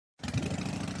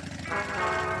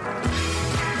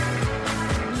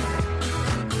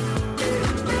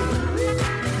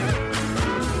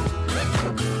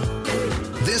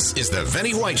This is the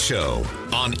Vinnie White Show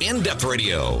on In-Depth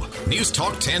Radio, News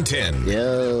Talk 1010.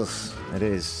 Yes, it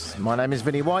is. My name is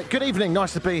Vinnie White. Good evening.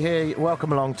 Nice to be here.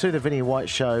 Welcome along to the Vinnie White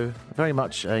Show. Very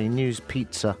much a news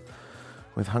pizza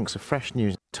with hunks of fresh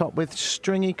news, topped with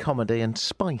stringy comedy and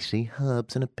spicy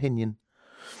herbs and opinion.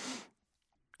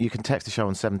 You can text the show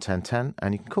on 71010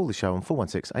 and you can call the show on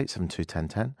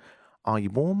 416-872-1010. Are you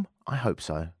warm? I hope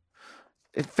so.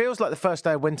 It feels like the first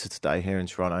day of winter today here in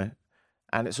Toronto,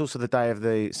 and it's also the day of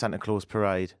the Santa Claus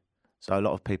parade, so a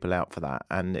lot of people out for that,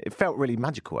 and it felt really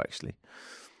magical actually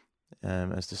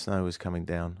as the snow was coming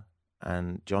down,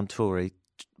 and John Tory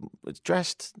was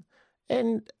dressed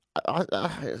in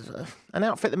an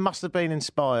outfit that must have been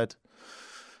inspired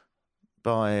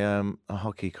by a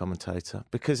hockey commentator,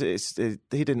 because he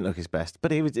didn't look his best,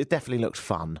 but it definitely looked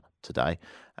fun today,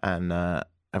 and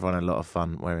everyone had a lot of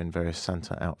fun wearing various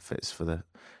Santa outfits for the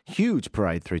huge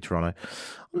parade through Toronto.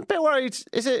 I'm a bit worried.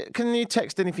 Can you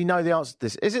text in if you know the answer to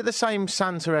this? Is it the same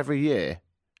Santa every year?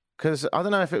 Because I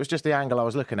don't know if it was just the angle I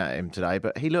was looking at him today,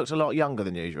 but he looked a lot younger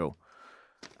than usual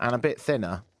and a bit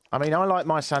thinner. I mean, I like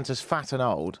my Santas fat and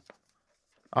old.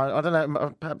 I don't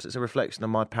know, perhaps it's a reflection of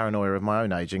my paranoia of my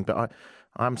own ageing, but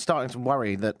I'm starting to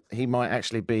worry that he might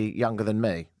actually be younger than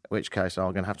me, in which case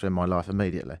I'm going to have to end my life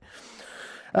immediately.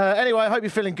 Anyway, I hope you're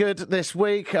feeling good this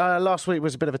week. Last week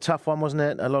was a bit of a tough one, wasn't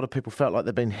it? A lot of people felt like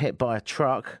they'd been hit by a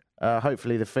truck.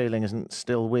 Hopefully the feeling isn't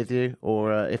still with you,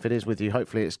 or if it is with you,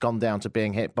 hopefully it's gone down to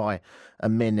being hit by a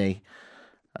Mini.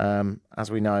 As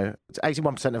we know,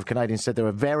 81% of Canadians said they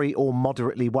were very or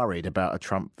moderately worried about a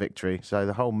Trump victory. So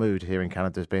the whole mood here in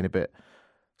Canada has been a bit,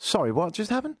 sorry, what just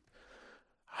happened?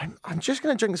 I'm just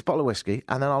going to drink this bottle of whiskey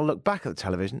and then I'll look back at the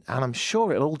television and I'm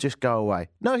sure it'll all just go away.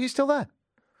 No, he's still there.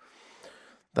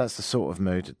 That's the sort of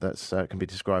mood that can be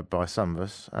described by some of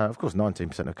us. Of course,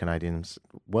 19% of Canadians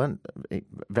weren't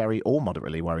very or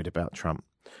moderately worried about Trump,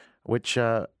 which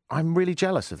I'm really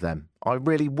jealous of them. I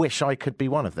really wish I could be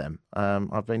one of them.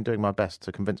 I've been doing my best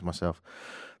to convince myself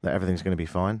that everything's going to be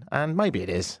fine. And maybe it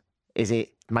is. Is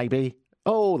it? Maybe?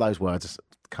 Oh, those words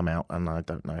come out, and I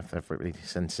don't know if they're really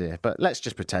sincere. But let's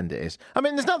just pretend it is. I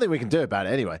mean, there's nothing we can do about it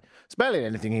anyway. It's barely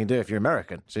anything you can do if you're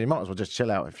American. So you might as well just chill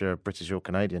out if you're British or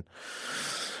Canadian.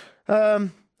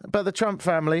 But the Trump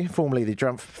family, formerly the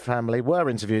Trump family, were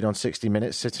interviewed on 60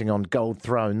 Minutes, sitting on gold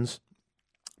thrones.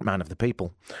 Man of the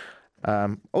people.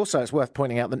 Also, it's worth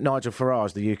pointing out that Nigel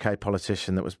Farage, the UK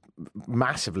politician that was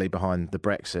massively behind the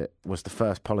Brexit, was the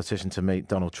first politician to meet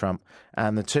Donald Trump.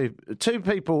 And the two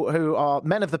people who are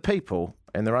men of the people,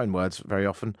 in their own words, very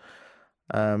often,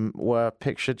 were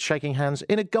pictured shaking hands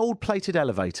in a gold-plated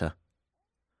elevator.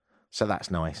 So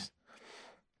that's nice.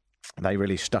 They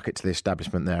really stuck it to the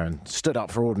establishment there and stood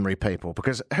up for ordinary people,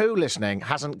 because who listening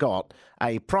hasn't got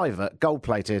a private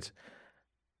gold-plated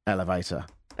elevator?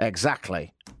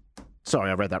 Exactly.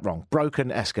 Sorry, I read that wrong. Broken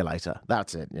escalator.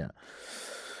 That's it, yeah.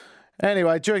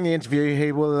 Anyway, during the interview,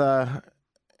 he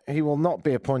will not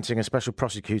be appointing a special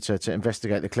prosecutor to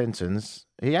investigate the Clintons.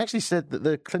 He actually said that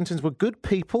the Clintons were good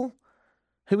people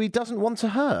who he doesn't want to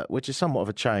hurt, which is somewhat of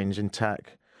a change in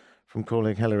tack from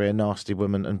calling Hillary a nasty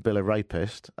woman and Bill a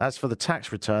rapist. As for the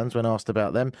tax returns, when asked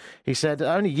about them, he said,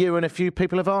 only you and a few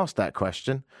people have asked that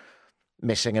question.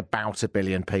 Missing about 1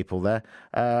 billion people there.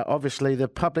 Obviously, the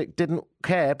public didn't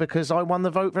care because I won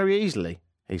the vote very easily,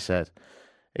 he said,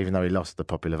 even though he lost the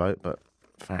popular vote. But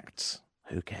facts,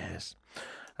 who cares?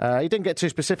 He didn't get too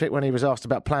specific when he was asked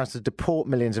about plans to deport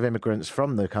millions of immigrants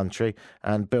from the country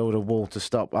and build a wall to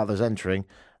stop others entering.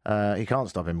 He can't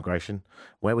stop immigration.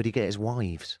 Where would he get his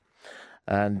wives?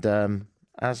 And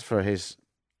as for his,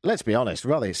 let's be honest,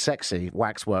 rather sexy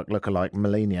waxwork lookalike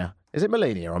Melania. Is it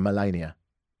Melania or Melania?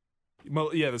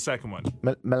 Yeah, the second one.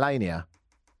 Melania.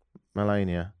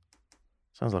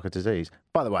 Sounds like a disease.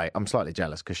 By the way, I'm slightly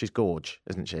jealous because she's gorge,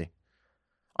 isn't she?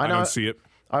 I don't see it.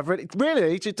 I've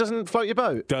really? It doesn't float your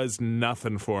boat? Does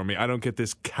nothing for me. I don't get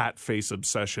this cat face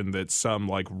obsession that some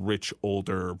like rich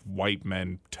older white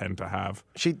men tend to have.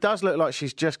 She does look like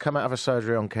she's just come out of a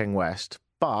surgery on King West,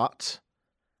 but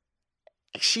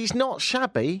she's not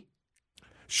shabby.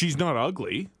 She's not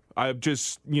ugly. I've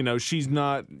just, she's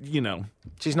not,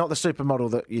 She's not the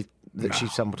supermodel that she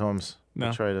sometimes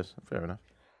portrayed as. Fair enough.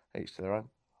 Each to their own.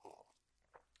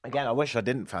 Again, I wish I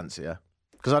didn't fancy her.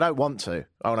 Because I don't want to.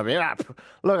 I want to be,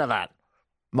 look at that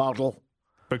model.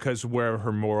 Because where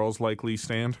her morals likely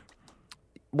stand?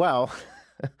 Well,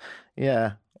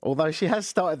 yeah. Although she has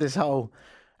started this whole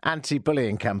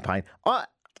anti-bullying campaign.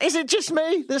 Is it just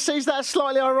me that sees that as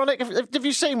slightly ironic? Have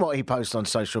you seen what he posts on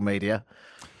social media?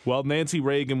 Well, Nancy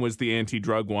Reagan was the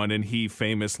anti-drug one, and he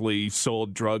famously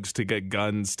sold drugs to get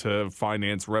guns to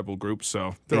finance rebel groups,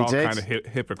 so they're all kind of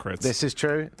hypocrites. This is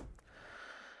true.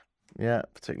 Yeah,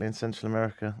 particularly in Central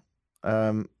America.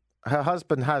 Her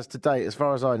husband has, to date, as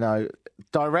far as I know,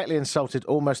 directly insulted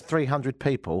almost 300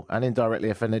 people and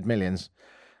indirectly offended millions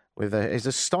with his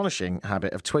astonishing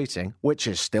habit of tweeting, which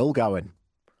is still going.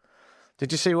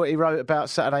 Did you see what he wrote about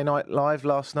Saturday Night Live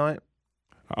last night?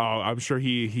 Oh, I'm sure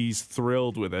he's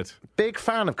thrilled with it. Big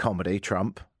fan of comedy,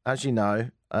 Trump, as you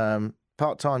know.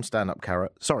 Part-time stand-up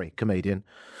comedian.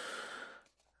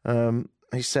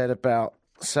 He said about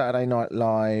Saturday Night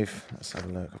Live. Let's have a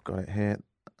look. I've got it here.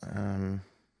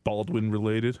 Baldwin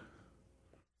related.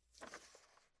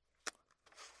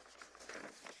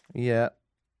 Yeah.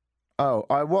 Oh,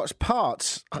 I watched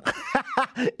parts.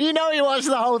 You know he watched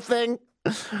the whole thing.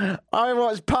 I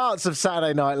watched parts of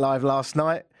Saturday Night Live last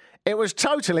night. It was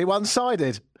totally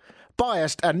one-sided,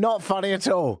 biased, and not funny at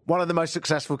all. One of the most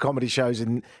successful comedy shows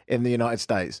in the United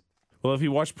States. Well, if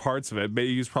you watch parts of it,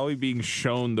 he was probably being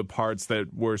shown the parts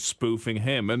that were spoofing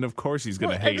him, and of course he's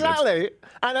going to hate it. Exactly.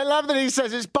 And I love that he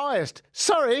says it's biased.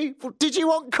 Sorry, did you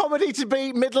want comedy to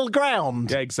be middle ground?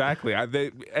 Yeah, exactly.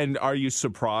 And are you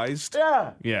surprised?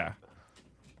 Yeah. Yeah.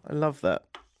 I love that.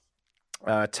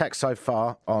 Text so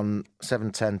far on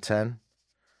 71010.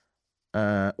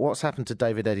 What's happened to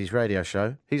David Eddy's radio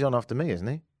show? He's on after me, isn't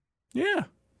he? Yeah.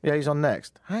 Yeah, he's on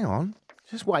next. Hang on.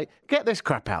 Just wait. Get this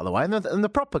crap out of the way and the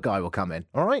proper guy will come in,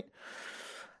 all right?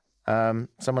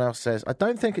 Someone else says, I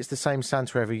don't think it's the same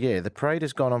Santa every year. The parade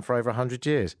has gone on for over 100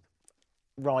 years.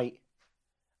 Right.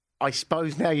 I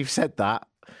suppose now you've said that,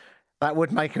 that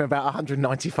would make him about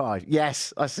 195.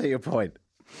 Yes, I see your point.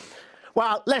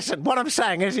 Well, listen, what I'm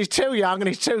saying is he's too young and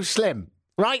he's too slim,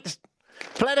 right?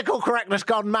 Political correctness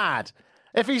gone mad.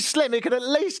 If he's slim, he could at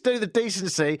least do the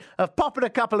decency of popping a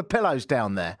couple of pillows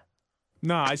down there.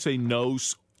 No, I say no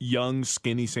young,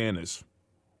 skinny Santas.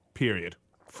 Period.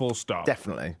 Full stop.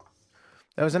 Definitely.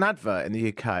 There was an advert in the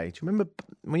UK. Do you remember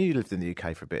when you lived in the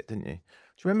UK for a bit, didn't you? Do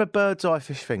you remember Bird's Eye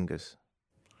Fish Fingers?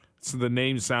 So the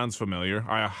name sounds familiar.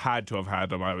 I had to have had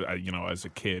them, as a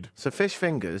kid. So fish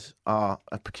fingers are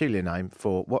a peculiar name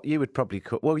for what you would probably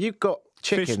call... Well, you've got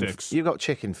chicken... Fish sticks. You've got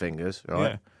chicken fingers,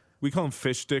 right? Yeah. We call them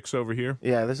fish sticks over here.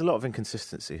 Yeah, there's a lot of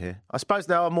inconsistency here. I suppose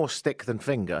they are more stick than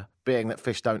finger, being that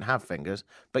fish don't have fingers,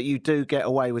 but you do get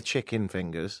away with chicken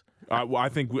fingers. I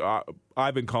think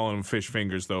I've been calling them fish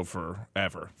fingers, though,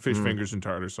 forever. Fish fingers and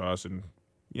tartar sauce, and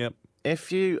yep.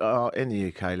 If you are in the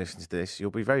UK listening to this,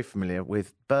 you'll be very familiar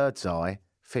with Bird's Eye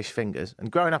Fish Fingers. And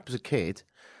growing up as a kid,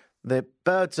 the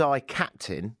Bird's Eye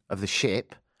captain of the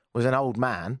ship was an old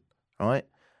man, right?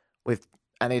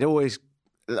 And he'd always...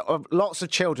 Lots of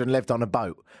children lived on a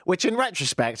boat, which in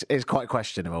retrospect is quite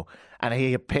questionable. And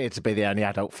he appeared to be the only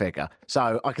adult figure.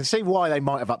 So I can see why they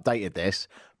might have updated this.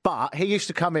 But he used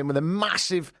to come in with a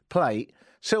massive plate,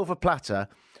 silver platter,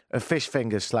 of fish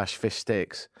fingers / fish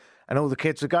sticks. And all the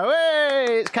kids would go,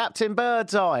 hey, it's Captain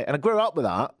Bird's Eye. And I grew up with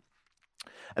that.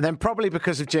 And then probably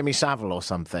because of Jimmy Savile or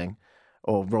something,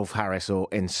 or Rolf Harris, or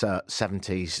insert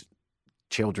 70s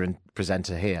children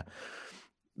presenter here,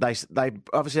 They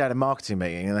obviously had a marketing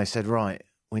meeting and they said, right,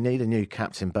 we need a new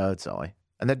Captain Bird's Eye.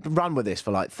 And they'd run with this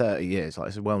for like 30 years. Like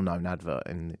it's a well-known advert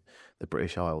in the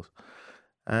British Isles.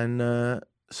 And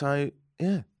so,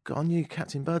 yeah, got a new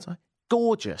Captain Bird's Eye.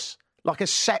 Gorgeous. Like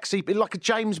a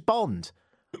James Bond.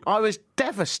 I was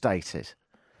devastated.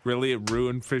 Really? It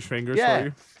ruined fish fingers for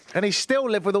you? And he still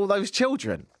lived with all those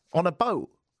children on a boat.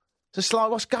 Just like,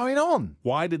 what's going on?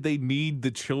 Why did they need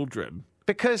the children?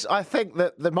 Because I think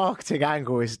that the marketing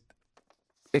angle is,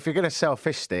 if you're going to sell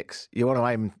fish sticks, you want to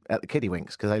aim at the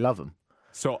kiddywinks because they love them.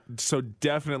 So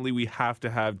definitely we have to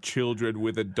have children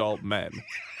with adult men.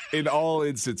 In all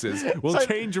instances. We'll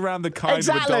change around the kind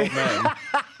of adult men.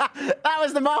 That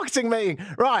was the marketing meeting.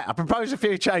 Right, I propose a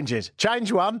few changes.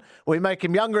 Change one, we make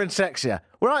him younger and sexier.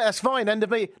 Right, that's fine, end of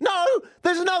meeting. No,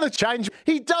 there's another change.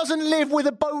 He doesn't live with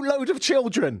a boatload of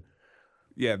children.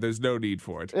 Yeah, there's no need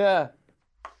for it. Yeah.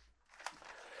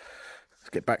 Let's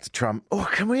get back to Trump. Oh,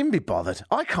 can we even be bothered?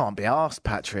 I can't be arsed,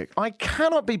 Patrick. I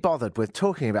cannot be bothered with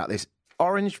talking about this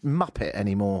orange muppet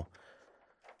anymore.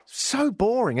 So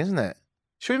boring, isn't it?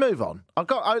 Should we move on? I've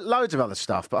got loads of other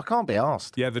stuff, but I can't be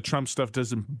arsed. Yeah, the Trump stuff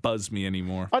doesn't buzz me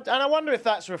anymore. And I wonder if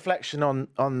that's a reflection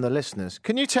on the listeners.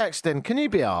 Can you text in? Can you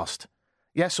be asked?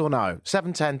 Yes or no?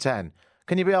 71010.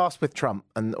 Can you be asked with Trump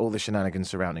and all the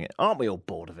shenanigans surrounding it? Aren't we all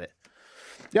bored of it?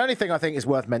 The only thing I think is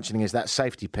worth mentioning is that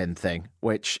safety pin thing,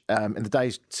 which in the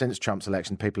days since Trump's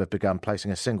election, people have begun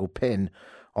placing a single pin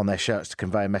on their shirts to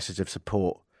convey a message of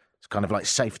support It's kind of like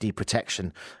safety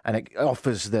protection, and it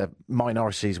offers the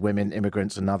minorities, women,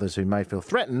 immigrants, and others who may feel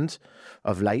threatened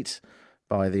of late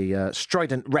by the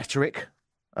strident rhetoric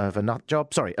of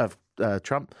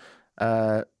Trump,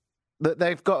 that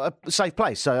they've got a safe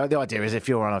place. So the idea is if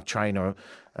you're on a train or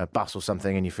a bus or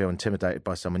something and you feel intimidated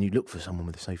by someone, you look for someone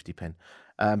with a safety pin.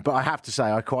 But I have to say,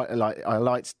 I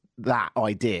liked that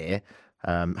idea,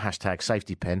 hashtag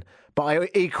safety pin, but I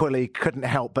equally couldn't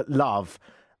help but love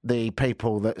the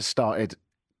people that started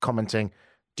commenting,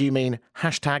 do you mean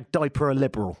hashtag diaper a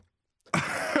liberal?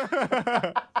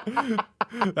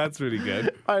 That's really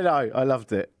good. I know, I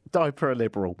loved it. Diaper a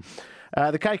liberal.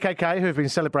 The KKK, who have been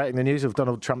celebrating the news of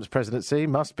Donald Trump's presidency,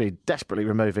 must be desperately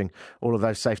removing all of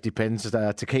those safety pins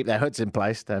to keep their hoods in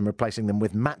place and replacing them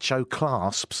with macho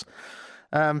clasps.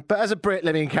 But as a Brit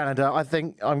living in Canada, I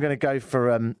think I'm going to go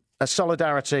for a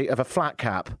solidarity of a flat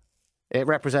cap. It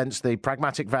represents the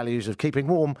pragmatic values of keeping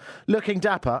warm, looking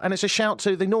dapper, and it's a shout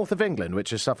to the north of England, which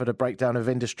has suffered a breakdown of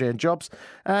industry and jobs.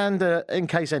 And in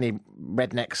case any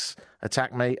rednecks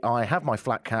attack me, I have my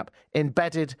flat cap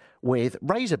embedded with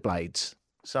razor blades.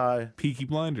 So Peaky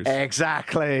Blinders.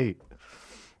 Exactly.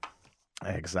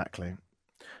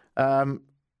 I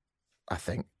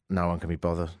think no one can be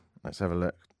bothered. Let's have a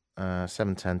look.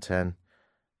 7-10-10.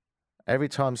 Every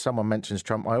time someone mentions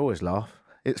Trump, I always laugh.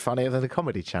 It's funnier than the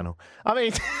Comedy Channel. I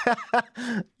mean,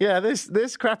 yeah,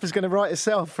 this crap is going to write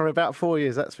itself for about 4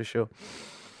 years, that's for sure.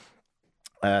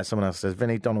 Someone else says,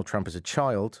 Vinny, Donald Trump is a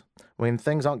child. When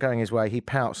things aren't going his way, he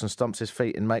pouts and stomps his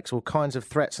feet and makes all kinds of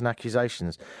threats and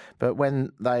accusations. But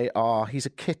when they are, he's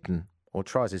a kitten, or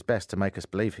tries his best to make us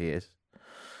believe he is.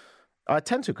 I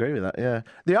tend to agree with that, yeah.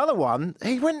 The other one,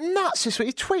 he went nuts this week.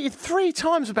 He tweeted 3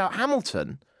 times about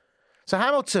Hamilton. So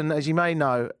Hamilton, as you may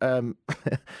know,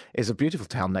 is a beautiful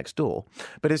town next door,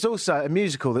 but it's also a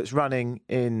musical that's running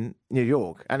in New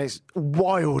York, and it's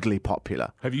wildly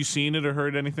popular. Have you seen it or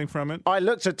heard anything from it? I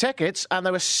looked at tickets, and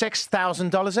they were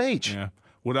 $6,000 each. Yeah.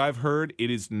 What I've heard, it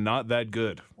is not that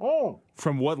good. Oh.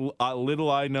 From what little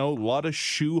I know, a lot of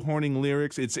shoehorning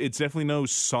lyrics. It's definitely no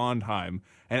Sondheim.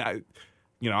 And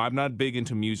I'm not big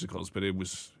into musicals, but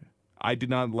I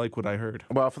did not like what I heard.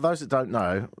 Well, for those that don't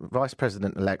know, Vice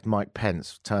President-elect Mike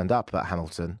Pence turned up at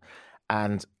Hamilton,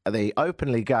 and the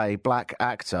openly gay black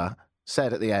actor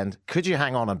said at the end, could you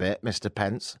hang on a bit, Mr.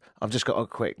 Pence? I've just got a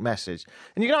quick message.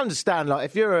 And you can understand, like,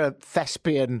 if you're a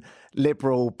thespian,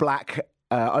 liberal, black,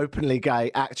 openly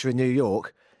gay actor in New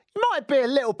York, you might be a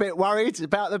little bit worried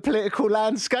about the political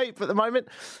landscape at the moment.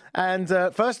 And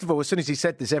first of all, as soon as he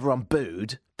said this, everyone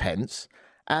booed Pence.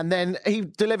 And then he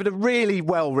delivered a really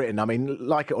well-written, I mean,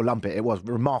 like it or lump it, it was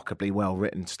a remarkably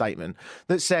well-written statement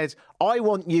that said, I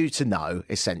want you to know,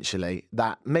 essentially,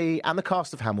 that me and the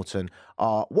cast of Hamilton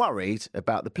are worried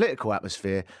about the political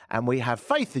atmosphere, and we have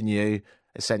faith in you,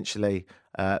 essentially,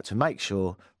 to make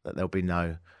sure that there'll be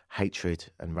no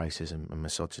hatred and racism and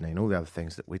misogyny and all the other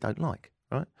things that we don't like,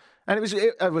 right? And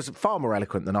it was far more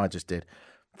eloquent than I just did.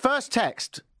 First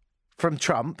text from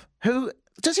Trump, who,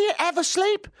 does he ever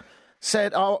sleep?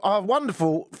 Said, our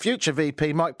wonderful future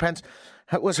VP, Mike Pence,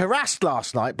 was harassed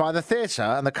last night by the theatre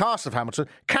and the cast of Hamilton.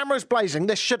 Cameras blazing,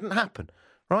 this shouldn't happen,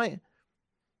 right?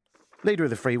 Leader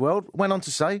of the free world went on to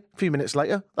say, a few minutes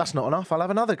later, that's not enough, I'll have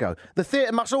another go. The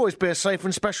theatre must always be a safe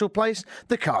and special place.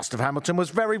 The cast of Hamilton was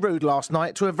very rude last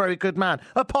night to a very good man.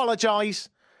 Apologise.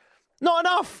 Not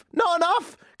enough,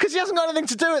 because he hasn't got anything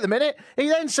to do at the minute. He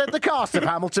then said the cast of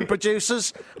Hamilton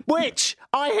producers, which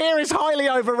I hear is highly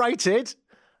overrated,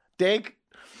 dig,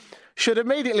 should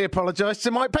immediately apologise to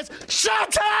Mike Pence.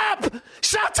 Shut up!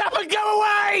 Shut up and go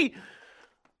away!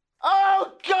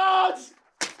 Oh, God!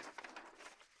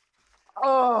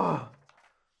 Oh.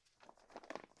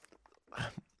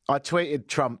 I tweeted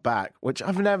Trump back, which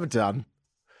I've never done.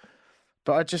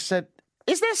 But I just said,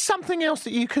 is there something else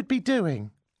that you could be doing?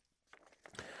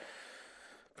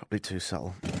 Probably too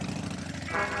subtle.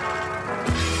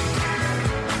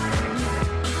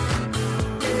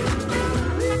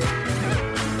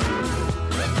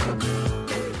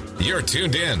 You're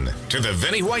tuned in to The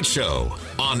Vinny White Show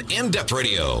on In Depth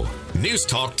Radio, News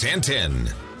Talk 1010.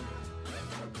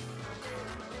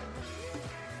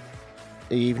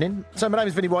 Evening. So my name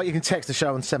is Vinny White. You can text the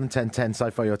show on 71010.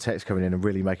 So far your text coming in and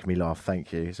really making me laugh.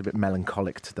 Thank you. It's a bit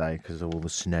melancholic today because of all the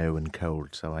snow and cold.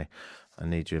 So I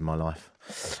need you in my life.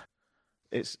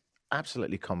 It's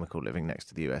absolutely comical living next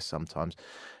to the US sometimes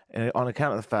on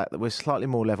account of the fact that we're slightly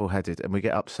more level-headed and we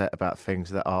get upset about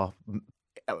things that are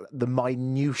the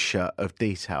minutiae of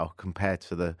detail compared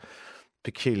to the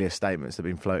peculiar statements that have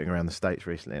been floating around the States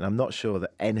recently, and I'm not sure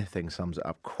that anything sums it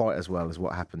up quite as well as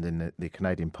what happened in the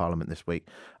Canadian Parliament this week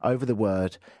over the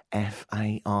word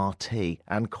F-A-R-T.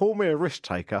 And call me a risk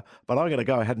taker, but I'm going to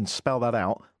go ahead and spell that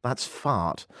out. That's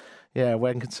fart. Yeah,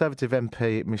 when Conservative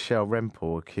MP Michelle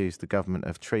Rempel accused the government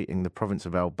of treating the province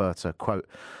of Alberta, quote,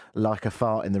 like a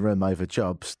fart in the room over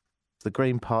jobs, the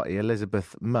Green Party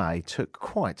Elizabeth May took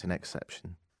quite an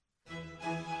exception.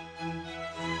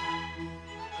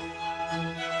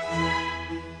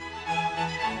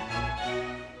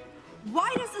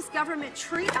 Why does this government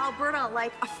treat Alberta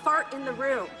like a fart in the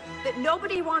room that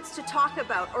nobody wants to talk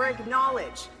about or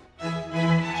acknowledge?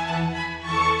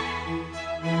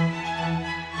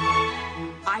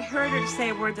 I heard her say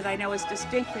a word that I know is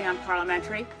distinctly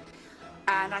unparliamentary,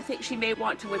 and I think she may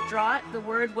want to withdraw it. The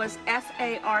word was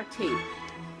F-A-R-T.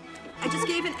 I just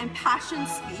gave an impassioned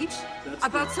speech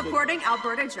about supporting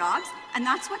Alberta jobs, and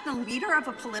that's what the leader of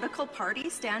a political party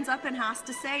stands up and has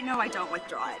to say? No, I don't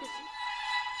withdraw it.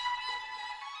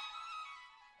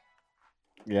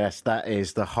 Yes, that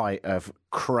is the height of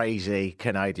crazy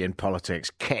Canadian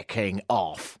politics kicking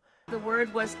off. The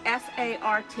word was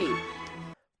F-A-R-T.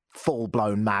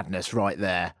 Full-blown madness right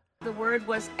there. The word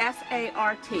was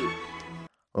F-A-R-T.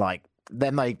 Like,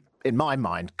 then they, in my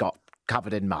mind, got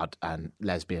covered in mud and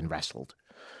lesbian wrestled.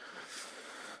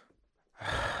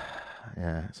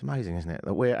 Yeah, it's amazing, isn't it,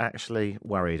 that we're actually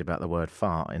worried about the word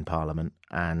fart in Parliament,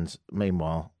 and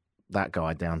meanwhile, that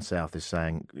guy down south is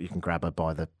saying you can grab her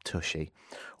by the tushy,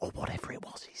 or whatever it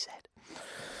was he said.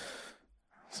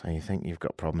 So you think you've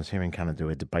got problems. Here in Canada,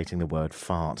 we're debating the word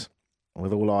fart.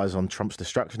 With all eyes on Trump's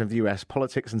destruction of the US,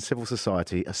 politics and civil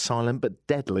society, a silent but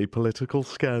deadly political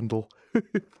scandal.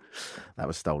 That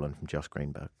was stolen from Josh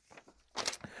Greenberg.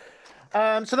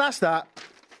 So that's that.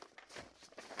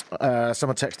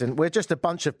 Someone texted in, we're just a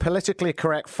bunch of politically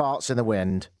correct farts in the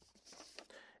wind.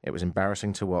 It was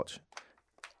embarrassing to watch.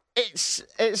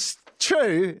 It's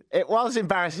true, it was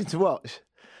embarrassing to watch.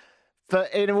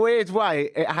 But in a weird way,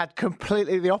 it had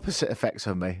completely the opposite effects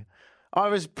on me. I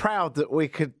was proud that we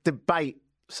could debate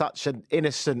such an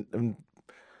innocent and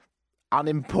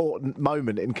unimportant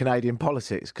moment in Canadian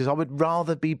politics, because I would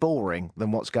rather be boring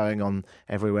than what's going on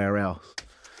everywhere else.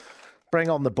 Bring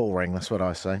on the boring, that's what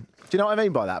I say. Do you know what I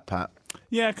mean by that, Pat?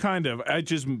 Yeah, kind of.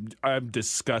 I'm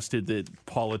disgusted that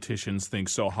politicians think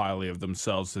so highly of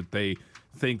themselves that they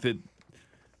think that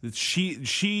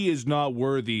she is not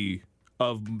worthy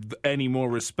of any more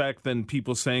respect than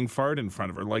people saying fart in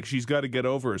front of her. Like, she's got to get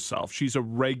over herself. She's a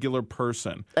regular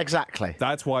person. Exactly.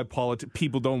 That's why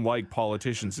people don't like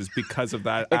politicians, is because of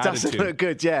that attitude. It doesn't look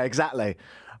good, yeah, exactly.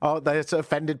 Oh, they're so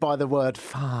offended by the word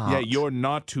fart. Yeah, you're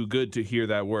not too good to hear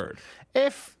that word.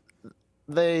 If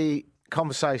the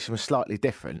conversation was slightly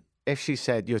different, if she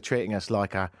said, you're treating us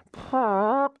like a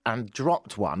and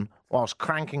dropped one whilst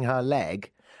cranking her leg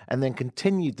and then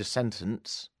continued the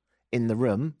sentence in the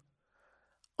room,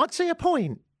 I'd see a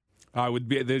point.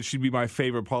 She'd be my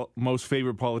most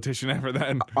favorite politician ever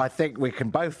then. I think we can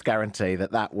both guarantee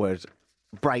that would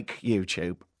break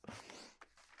YouTube.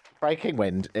 Breaking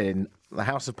wind in the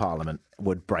House of Parliament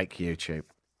would break YouTube.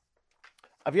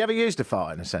 Have you ever used a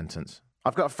fart in a sentence?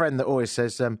 I've got a friend that always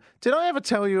says, did I ever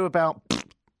tell you about...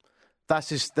 That's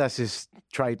his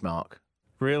trademark.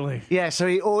 Really? Yeah, so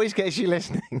he always gets you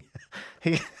listening.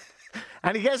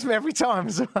 And he gets me every time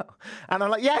as well. And I'm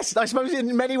like, yes, I suppose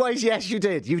in many ways, yes, you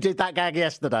did. You did that gag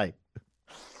yesterday.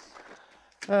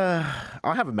 I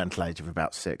have a mental age of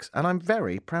about 6, and I'm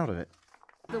very proud of it.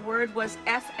 The word was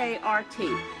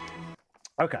F-A-R-T.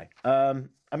 Okay.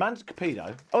 Amanda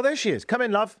Capido. Oh, there she is. Come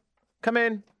in, love. Come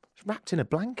in. She's wrapped in a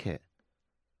blanket.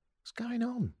 What's going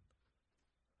on?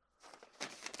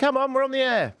 Come on, we're on the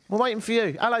air. We're waiting for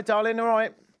you. Hello, darling. All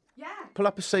right? Yeah. Pull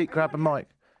up a seat, grab a mic.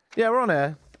 Yeah, we're on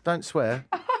air. Don't swear.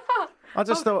 I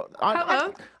just thought...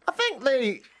 hello. I think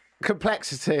the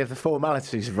complexity of the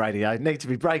formalities of radio need to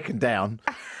be broken down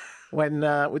when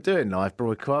we're doing live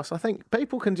broadcasts. I think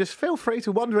people can just feel free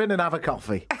to wander in and have a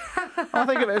coffee. I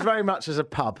think of it as very much as a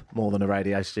pub more than a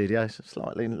radio studio. So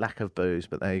slightly lack of booze,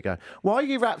 but there you go. Why are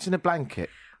you wrapped in a blanket?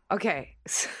 Okay.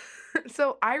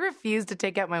 So I refuse to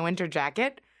take out my winter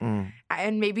jacket.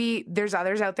 And maybe there's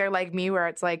others out there like me where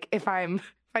it's like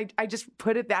I just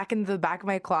put it back into the back of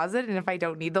my closet, and if I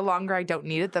don't need the longer I don't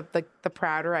need it, the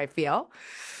prouder I feel.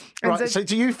 And Right, so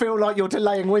do you feel like you're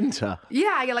delaying winter?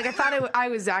 Yeah, like I thought I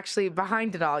was actually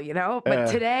behind it all, you know? But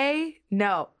today,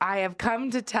 no. I have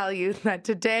come to tell you that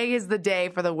today is the day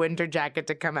for the winter jacket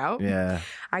to come out. Yeah.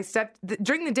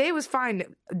 During the day it was fine.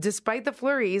 Despite the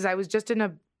flurries, I was just in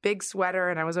a big sweater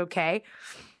and I was okay.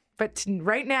 But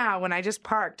right now, when I just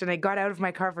parked and I got out of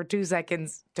my car for 2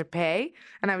 seconds to pay,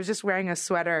 and I was just wearing a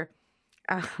sweater,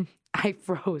 I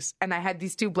froze. And I had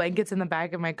these 2 blankets in the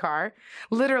back of my car,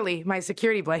 literally my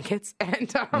security blankets,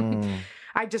 and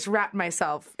I just wrapped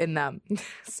myself in them.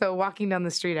 So walking down the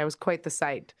street, I was quite the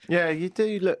sight. Yeah, you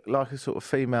do look like a sort of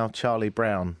female Charlie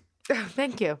Brown.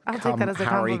 Thank you. I'll take that as a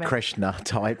Hare compliment. Krishna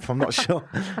type. I'm not sure.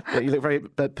 But you look very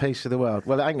at peace with the world.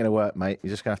 Well, it ain't going to work, mate. You're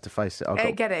just going to have to face it.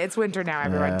 I get it. It's winter now,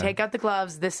 everyone. Yeah. Take out the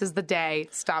gloves. This is the day.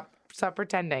 Stop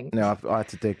pretending. No, I had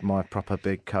to dig my proper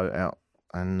big coat out,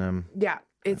 and Yeah,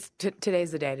 it's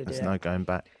today's the day to do there's it. no going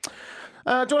back.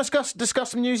 Do you want to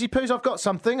discuss some newsy poos? I've got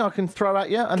something I can throw at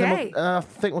you, and Okay. then I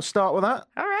think we'll start with that.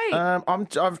 All right.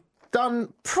 I've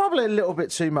done probably a little bit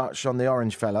too much on the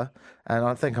orange fella, and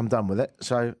I think I'm done with it.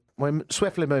 So we're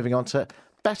swiftly moving on to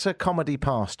better comedy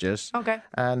pastures. Okay.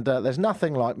 And there's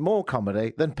nothing like more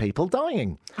comedy than people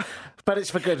dying. But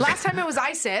it's for good. Last time it was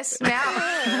ISIS. Now,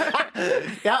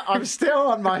 Yeah, I'm still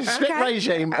on my strict Okay.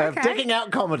 regime of Okay. digging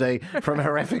out comedy from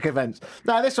horrific events.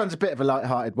 Now, this one's a bit of a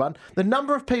light-hearted one. The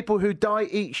number of people who die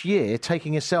each year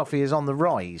taking a selfie is on the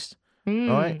rise.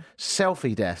 Right?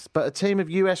 Selfie deaths. But a team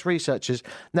of US researchers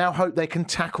now hope they can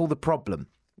tackle the problem.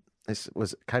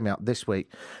 This came out this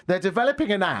week. They're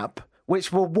developing an app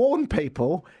which will warn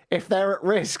people if they're at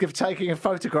risk of taking a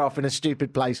photograph in a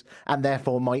stupid place and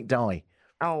therefore might die.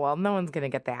 oh well, no one's gonna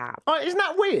get the app. Oh, isn't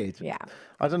that weird? Yeah.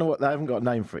 I don't know what they haven't got a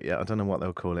name for it yet. I don't know what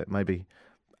they'll call it. Maybe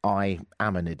I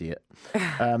am an idiot.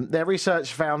 Their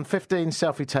research found 15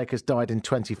 selfie takers died in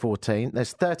 2014.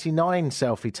 There's 39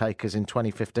 selfie takers in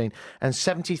 2015, and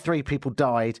 73 people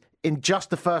died in just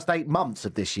the first 8 months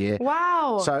of this year.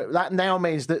 Wow. So that now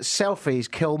means that selfies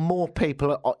kill more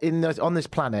people on this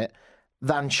planet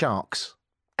than sharks.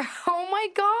 Oh my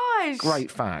gosh.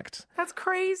 Great fact. That's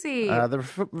crazy. The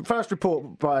first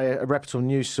report by a reputable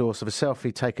news source of a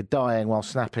selfie taker dying while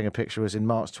snapping a picture was in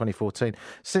March 2014.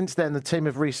 Since then, the team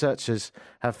of researchers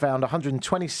have found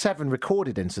 127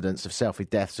 recorded incidents of selfie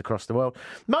deaths across the world.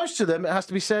 Most of them, it has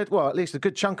to be said, well, at least a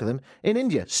good chunk of them, in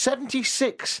India.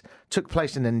 76 took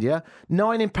place in India,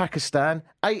 9 in Pakistan,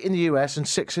 8 in the US, and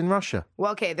 6 in Russia.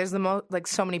 well, okay, there's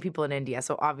so many people in India,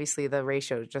 so obviously the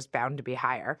ratio is just bound to be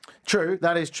higher. True,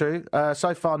 that is true.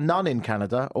 So far, none in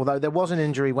Canada, although there was an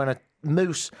injury when a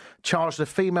moose charged a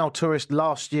female tourist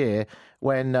last year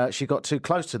when she got too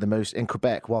close to the moose in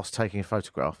Quebec whilst taking a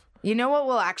photograph. You know what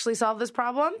will actually solve this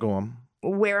problem? Go on.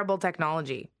 Wearable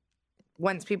technology.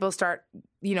 Once people start,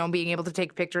 being able to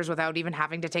take pictures without even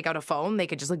having to take out a phone, they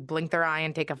could just blink their eye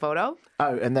and take a photo.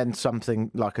 Oh, and then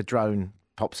something like a drone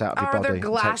pops out of your Or body. their and takes a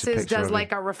glasses picture does of you.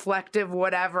 a reflective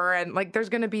whatever, and there's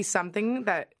going to be something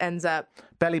that ends up,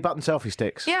 Belly button selfie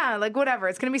sticks. yeah, whatever.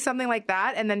 It's going to be something like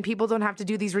that, and then people don't have to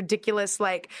do these ridiculous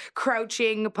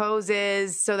crouching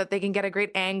poses so that they can get a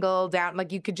great angle down.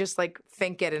 You could just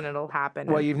think it and it'll happen.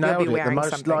 Well, and you've you'll nailed be it. The wearing most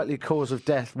something. likely cause of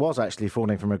death was actually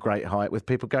falling from a great height, with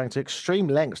people going to extreme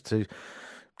lengths to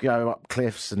go up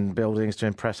cliffs and buildings to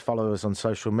impress followers on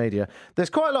social media. There's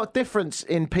quite a lot of difference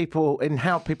in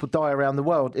how people die around the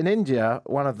world. In India,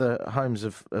 one of the homes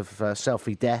of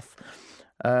selfie death,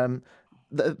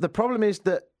 the problem is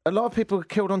that a lot of people are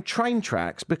killed on train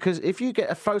tracks, because if you get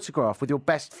a photograph with your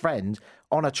best friend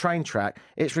on a train track,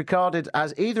 it's regarded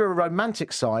as either a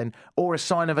romantic sign or a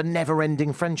sign of a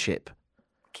never-ending friendship.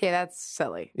 Okay, that's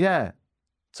silly. Yeah.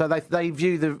 So they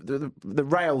view the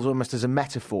rails almost as a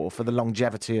metaphor for the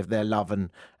longevity of their love and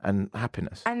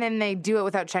happiness. And then they do it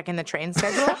without checking the train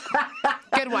schedule.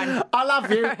 Good one. I love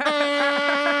you.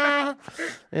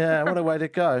 Yeah, what a way to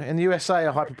go. In the USA,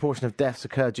 a high proportion of deaths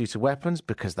occur due to weapons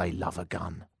because they love a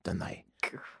gun, don't they?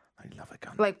 They love a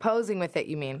gun. Posing with it,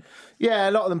 you mean? Yeah,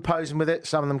 a lot of them posing with it,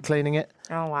 some of them cleaning it.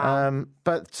 Oh, wow.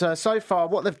 But so far,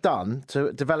 what they've done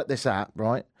to develop this app,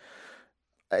 right,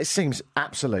 it seems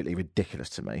absolutely ridiculous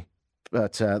to me.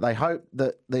 But they hope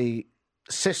that the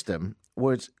system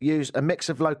would use a mix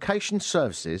of location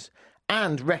services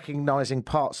and recognising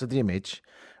parts of the image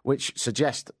which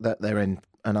suggest that they're in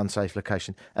an unsafe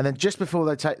location. And then just before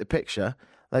they take the picture,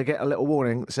 they get a little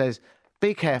warning that says,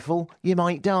 be careful, you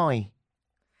might die.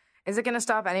 Is it going to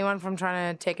stop anyone from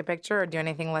trying to take a picture or do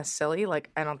anything less silly?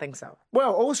 I don't think so.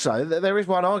 Well, also, there is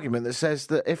one argument that says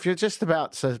that if you're just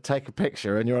about to take a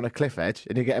picture and you're on a cliff edge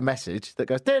and you get a message that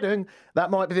goes, ding,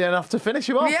 that might be enough to finish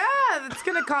you off. Yeah, that's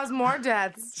going to cause more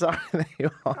deaths. So there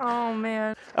you are. Oh,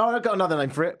 man. Oh, I've got another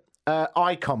name for it.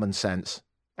 iCommon Sense.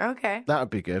 Okay. That would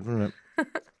be good, wouldn't it?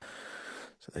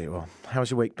 So there you are.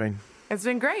 How's your week been? It's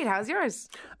been great. How's yours?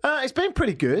 It's been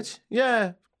pretty good.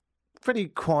 Yeah. Pretty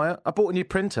quiet. I bought a new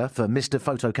printer for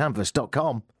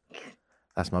MrPhotoCanvas.com.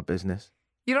 That's my business.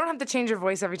 You don't have to change your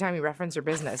voice every time you reference your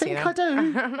business, I think you know? I do.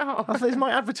 I don't know. There's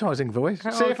my advertising voice.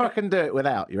 See if I can do it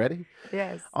without. You ready?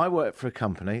 Yes. I work for a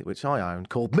company which I own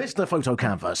called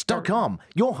MrPhotoCanvas.com,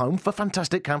 your home for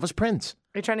fantastic canvas prints.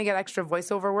 Are you trying to get extra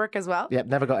voiceover work as well? Yep,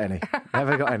 never got any.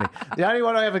 Never got any. The only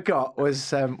one I ever got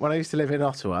was when I used to live in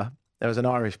Ottawa, there was an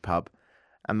Irish pub,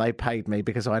 and they paid me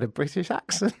because I had a British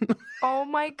accent. Oh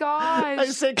my They gosh.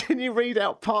 said, can you read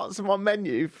out parts of my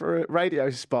menu for a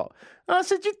radio spot? And I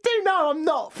said, you do know I'm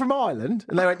not from Ireland.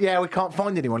 And they went, yeah, we can't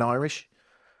find anyone Irish.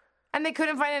 And they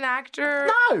couldn't find an actor?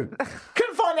 No,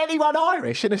 couldn't find anyone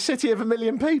Irish in a city of 1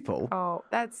 million people. Oh,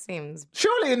 that seems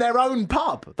Surely in their own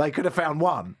pub they could have found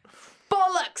one.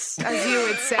 bollocks, as you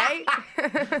would say.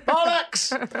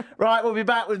 Bollocks! Right, we'll be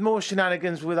back with more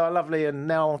shenanigans with our lovely and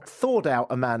now thawed out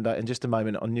Amanda in just a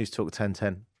moment on News Talk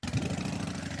 1010.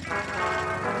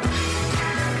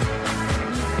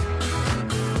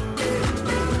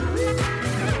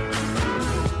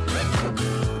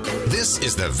 This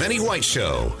is the Vinnie White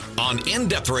Show on In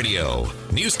Depth Radio,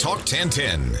 News Talk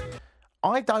 1010.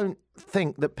 I don't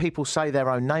think that people say their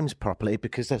own names properly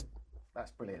because that's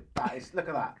brilliant. Look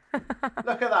at that.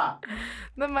 Look at that.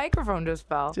 The microphone just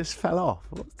fell. Just fell off.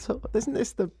 Isn't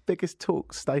this the biggest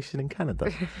talk station in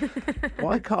Canada?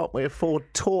 Why can't we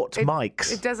afford taut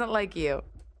mics? It doesn't like you.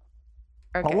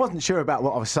 I Okay. wasn't sure about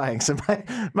what I was saying, so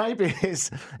maybe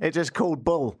it just called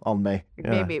bull on me. Yeah.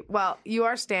 Maybe. Well, you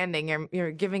are standing.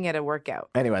 You're giving it a workout.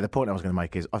 Anyway, the point I was going to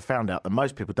make is I found out that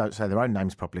most people don't say their own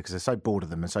names properly because they're so bored of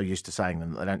them and so used to saying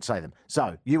them that they don't say them.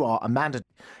 So you are Amanda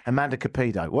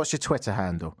Capito. What's your Twitter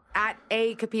handle? At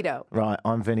A Capito. Right,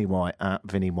 I'm Vinnie White at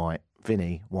Vinnie White.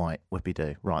 Vinnie White,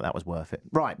 whippy-doo. Right, that was worth it.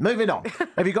 Right, moving on.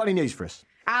 Have you got any news for us?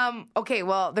 Okay,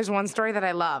 well, there's one story that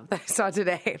I love that I saw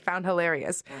today, found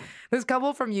hilarious. This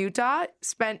couple from Utah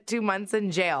spent 2 months in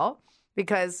jail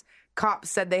because cops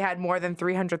said they had more than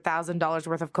 $300,000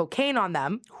 worth of cocaine on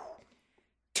them.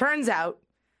 Turns out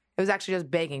it was actually just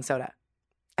baking soda.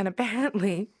 And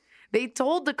apparently they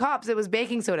told the cops it was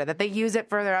baking soda, that they use it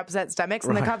for their upset stomachs,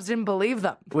 and the Right. cops didn't believe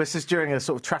them. Was this during a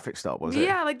sort of traffic stop, was it?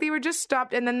 Yeah, like they were just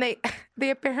stopped, and then they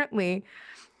apparently,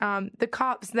 the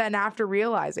cops then after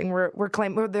realizing were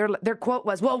claiming their quote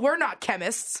was, "Well, we're not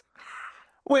chemists,"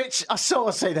 Which I sort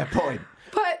of see their point.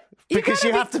 but Because you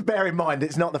gotta have to bear in mind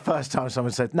it's not the first time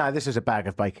someone said, no, this is a bag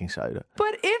of baking soda.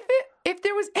 But if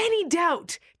there was any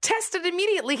doubt, test it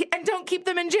immediately and don't keep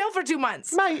them in jail for 2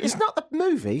 months. Mate, it's not the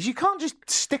movies. You can't just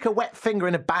stick a wet finger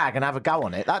in a bag and have a go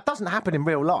on it. That doesn't happen in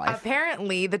real life.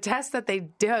 Apparently, the test that they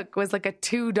took was like a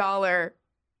 $2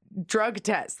 drug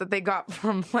test that they got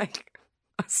from like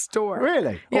a store.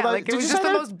 Really? Yeah, Although, like it did was you just say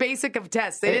the that- most basic of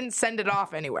tests. They didn't send it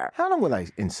off anywhere. How long were they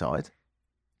inside?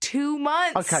 2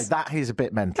 months. Okay, that is a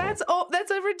bit mental. That's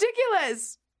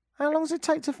ridiculous. How long does it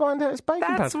take to find out it's baking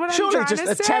powder? That's what I'm Surely trying just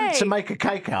to attempt say. to make a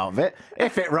cake out of it.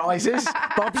 If it rises,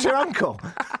 Bob's your uncle.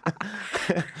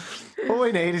 All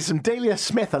we need is some Delia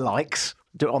Smith-alikes.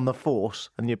 Do it on the force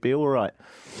and you'd be all right.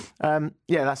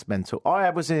 Yeah, that's mental. I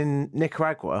was in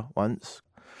Nicaragua once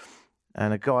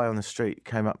and a guy on the street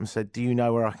came up and said, do you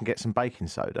know where I can get some baking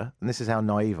soda? And this is how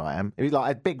naive I am. He was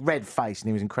like a big red face and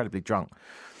he was incredibly drunk.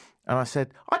 And I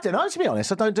said, I don't know, to be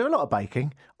honest, I don't do a lot of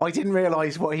baking. I didn't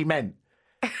realise what he meant.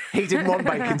 He didn't want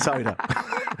baking soda.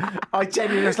 I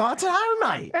genuinely was like, I don't know,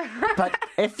 mate. But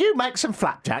if you make some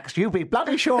flapjacks, you'll be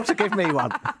bloody sure to give me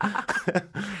one.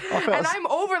 And I'm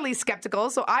overly skeptical,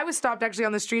 so I was stopped actually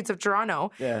on the streets of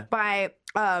Toronto by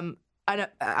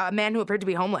a man who appeared to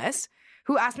be homeless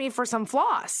who asked me for some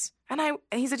floss. And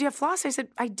he said, do you have floss? I said,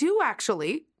 I do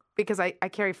actually, because I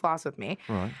carry floss with me.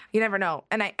 Right. You never know.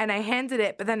 And I handed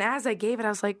it, but then as I gave it, I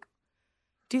was like,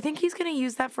 do you think he's going to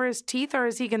use that for his teeth, or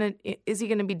is he going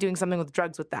to be doing something with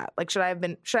drugs with that? Like, should I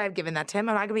have given that to him?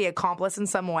 Am I going to be an accomplice in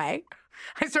some way?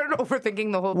 I started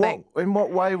overthinking the whole thing. In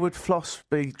what way would floss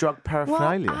be drug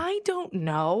paraphernalia? Well, I don't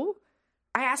know.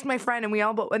 I asked my friend,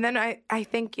 and then I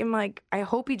think I'm like, I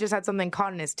hope he just had something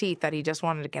caught in his teeth that he just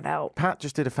wanted to get out. Pat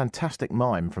just did a fantastic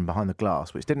mime from behind the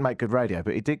glass, which didn't make good radio,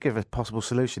 but he did give a possible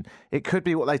solution. It could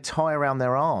be what they tie around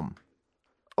their arm.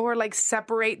 Or like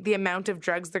separate the amount of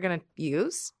drugs they're going to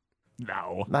use.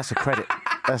 No. That's a credit.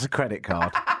 That's a credit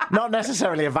card. Not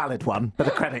necessarily a valid one, but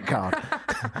a credit card.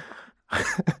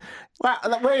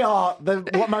 Well, we are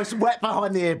the most wet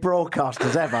behind the ear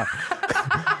broadcasters ever.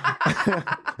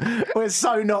 We're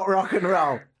so not rock and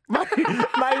roll.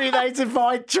 Maybe they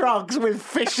divide drugs with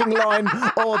fishing line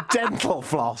or dental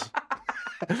floss.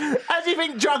 How do you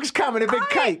think drugs come in a big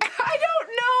cake? I don't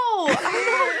know.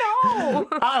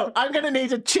 Oh, I'm going to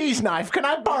need a cheese knife. Can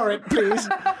I borrow it, please?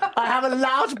 I have a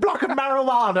large block of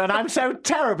marijuana and I'm so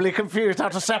terribly confused how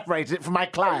to separate it from my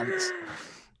clients.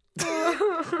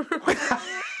 That's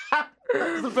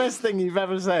the best thing you've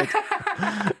ever said.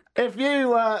 If you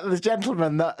were the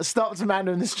gentleman that stopped a man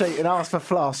in the street and asked for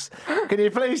floss, can you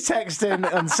please text in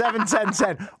on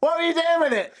 71010? What were you doing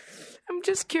with it? I'm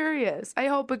just curious. I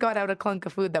hope it got out a clunk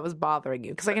of food that was bothering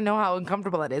you, because I can know how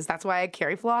uncomfortable it is. That's why I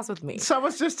carry floss with me.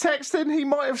 Someone's just texting he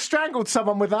might have strangled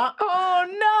someone with that.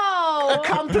 Oh, no!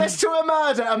 Accomplice to a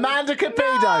murder, Amanda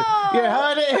Capido. No! You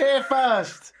heard it here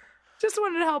first. Just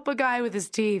wanted to help a guy with his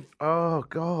teeth. Oh,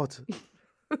 God.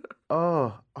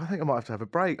 Oh, I think I might have a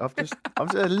break. I've just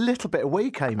a little bit of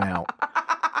wee came out.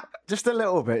 Just a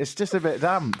little bit. It's just a bit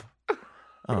damp.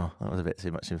 Oh, that was a bit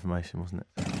too much information, wasn't it?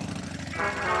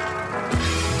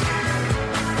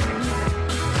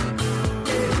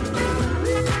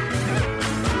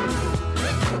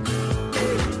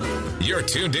 You're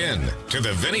tuned in to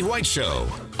The Vinnie White Show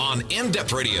on In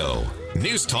Depth Radio,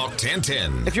 News Talk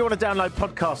 1010. If you want to download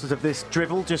podcasts of this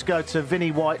drivel, just go to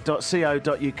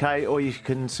vinniewhite.co.uk, or you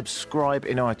can subscribe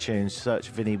in iTunes, search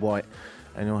Vinnie White,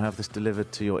 and you'll have this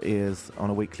delivered to your ears on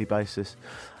a weekly basis.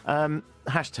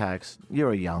 Hashtags.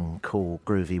 You're a young, cool,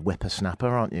 groovy whippersnapper,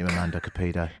 aren't you, Amanda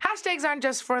Capido? Hashtags aren't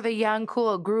just for the young,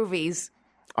 cool groovies.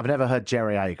 I've never heard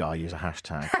Jerry Agar use a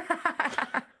hashtag.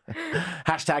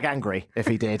 Hashtag angry, if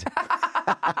he did.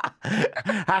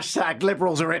 Hashtag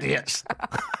liberals are idiots.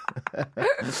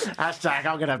 Hashtag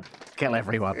I'm going to kill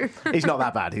everyone. He's not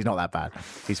that bad.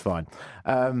 He's fine.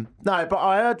 No, but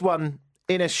I heard one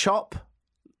in a shop.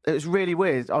 It was really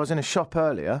weird. I was in a shop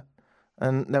earlier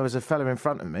and there was a fella in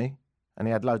front of me and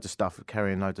he had loads of stuff,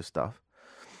 carrying loads of stuff.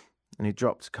 And he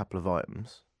dropped a couple of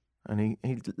items and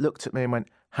he looked at me and went,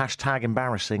 hashtag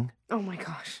embarrassing. Oh, my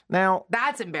gosh. Now...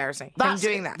 That's embarrassing. I'm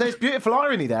doing that. There's beautiful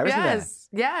irony there, isn't there?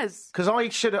 Yes. Because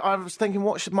I was thinking,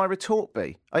 what should my retort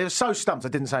be? I was so stumped I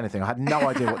didn't say anything. I had no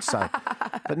idea what to say.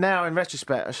 But now, in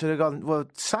retrospect, I should have gone, well,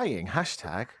 saying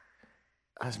hashtag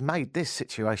has made this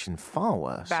situation far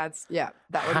worse. That would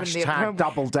have been the hashtag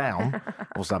double down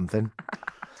or something.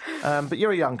 But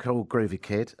you're a young, cool, groovy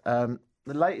kid. The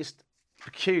latest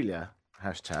peculiar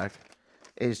hashtag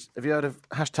is, have you heard of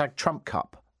hashtag Trump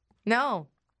Cup? No.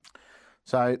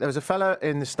 So there was a fella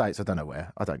in the States, I don't know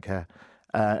where, I don't care,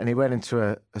 and he went into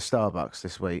a Starbucks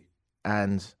this week,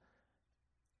 and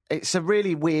it's a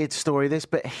really weird story, this,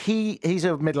 but he's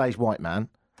a middle-aged white man.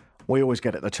 We always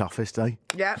get it the toughest, eh?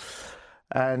 Yeah.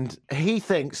 And he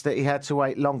thinks that he had to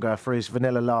wait longer for his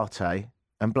vanilla latte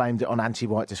and blamed it on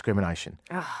anti-white discrimination.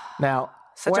 Now...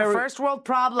 Such a first world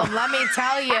problem, let me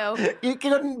tell you. You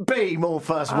couldn't be more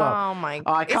first world. Oh, my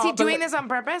God. Is he doing this on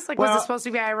purpose? Was this supposed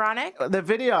to be ironic? The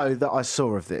video that I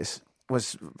saw of this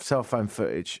was cell phone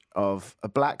footage of a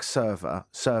black server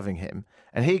serving him.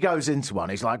 And he goes into one.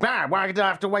 He's like, why did I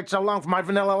have to wait so long for my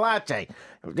vanilla latte?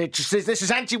 This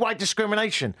is anti-white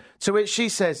discrimination. To which she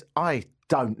says, I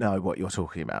don't know what you're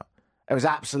talking about. It was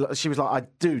absolutely... She was like, I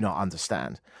do not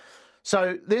understand.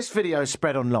 So this video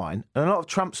spread online, and a lot of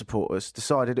Trump supporters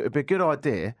decided it would be a good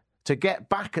idea to get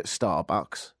back at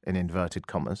Starbucks, in inverted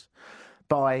commas,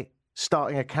 by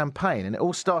starting a campaign. And it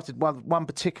all started with one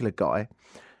particular guy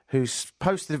who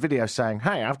posted a video saying,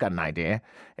 hey, I've got an idea.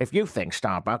 If you think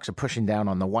Starbucks are pushing down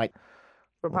on the white...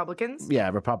 Republicans? Yeah,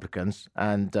 Republicans,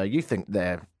 and you think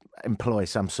they employ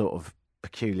some sort of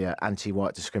peculiar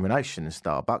anti-white discrimination in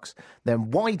Starbucks,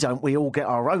 then why don't we all get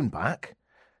our own back?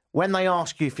 When they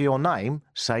ask you for your name,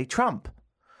 say Trump.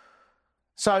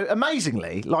 So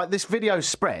amazingly, like, this video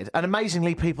spread, and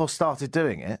amazingly people started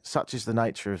doing it, such is the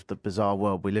nature of the bizarre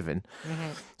world we live in.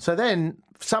 Mm-hmm. So then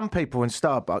some people in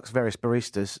Starbucks, various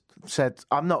baristas, said,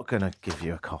 I'm not going to give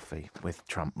you a coffee with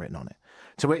Trump written on it.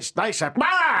 To which they said,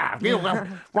 you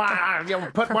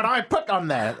put what I put on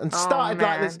there, and started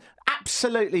like this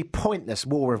absolutely pointless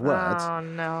war of words. Oh,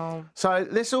 no. So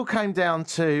this all came down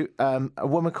to a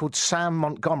woman called Sam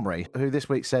Montgomery, who this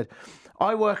week said,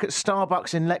 I work at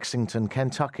Starbucks in Lexington,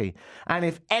 Kentucky, and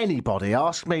if anybody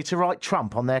asks me to write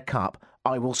Trump on their cup,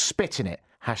 I will spit in it.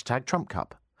 Hashtag Trump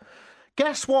Cup.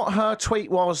 Guess what her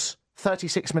tweet was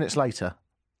 36 minutes later?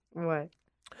 What?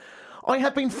 I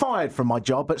have been fired from my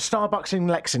job at Starbucks in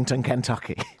Lexington,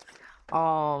 Kentucky.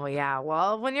 Oh, yeah.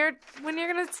 Well, when you're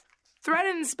going to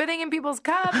threaten spitting in people's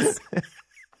cups,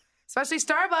 especially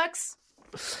Starbucks.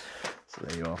 So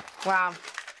there you are. Wow.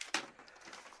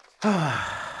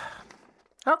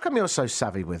 How come you're so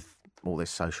savvy with all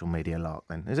this social media lark,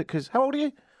 then? Is it because... How old are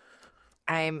you?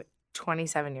 I'm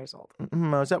 27 years old.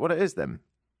 Is that what it is, then?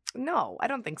 No, I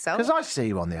don't think so. Because I see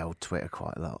you on the old Twitter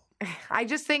quite a lot. I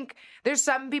just think there's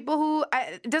some people who...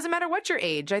 it doesn't matter what your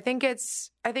age. I think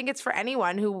it's for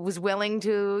anyone who was willing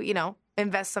to,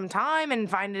 invest some time and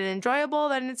find it enjoyable,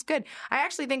 then it's good. I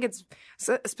actually think it's...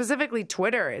 Specifically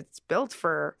Twitter, it's built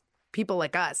for people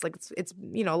like us. Like it's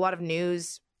a lot of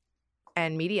news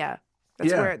and media.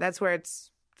 That's where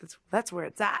it's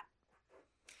at.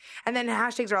 And then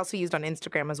hashtags are also used on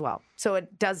Instagram as well. So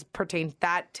it does pertain,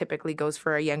 that typically goes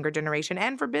for a younger generation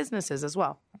and for businesses as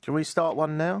well. Can we start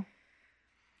one now?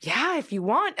 Yeah, if you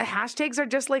want. Hashtags are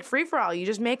just like free-for-all. You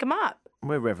just make them up.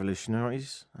 We're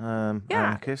revolutionaries,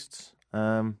 anarchists.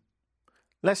 And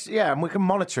we can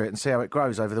monitor it and see how it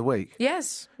grows over the week.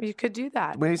 Yes, you could do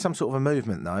that. We need some sort of a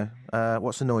movement, though.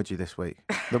 What's annoyed you this week?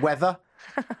 The weather?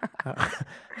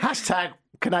 Hashtag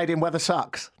Canadian weather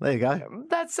sucks. There you go.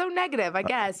 That's so negative, I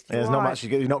guess. There's not much.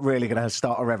 You're not really going to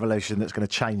start a revolution that's going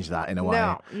to change that in a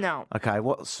way. No. Okay,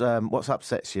 what's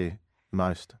upsets you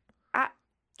most?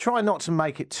 Try not to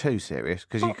make it too serious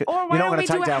because you're not going to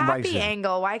take down racism. Or why don't we do a happy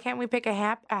angle? Why can't we pick a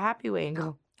happy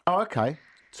angle? Oh, okay.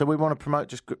 So we want to promote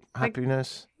just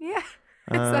happiness. Yeah.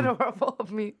 Is that horrible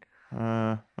of me?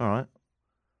 All right.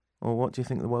 Well, what do you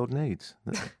think the world needs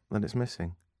that it's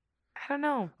missing? I don't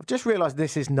know. I've just realised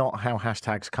this is not how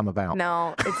hashtags come about.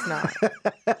 No, it's not.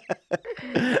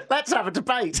 Let's have a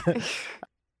debate.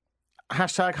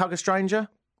 Hashtag hug a stranger.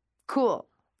 Cool.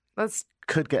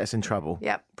 Could get us in trouble.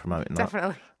 Yep. Promoting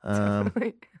Definitely. that.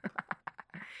 Definitely.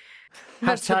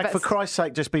 Hashtag, for Christ's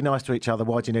sake, just be nice to each other.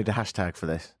 Why do you need a hashtag for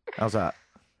this? How's that?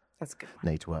 That's good.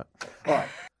 Needs work. All right.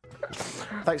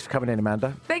 Thanks for coming in,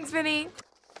 Amanda. Thanks, Vinny.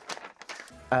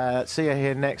 See you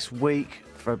here next week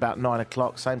for about 9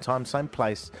 o'clock. Same time, same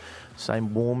place,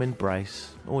 same warm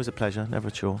embrace. Always a pleasure, never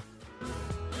a chore.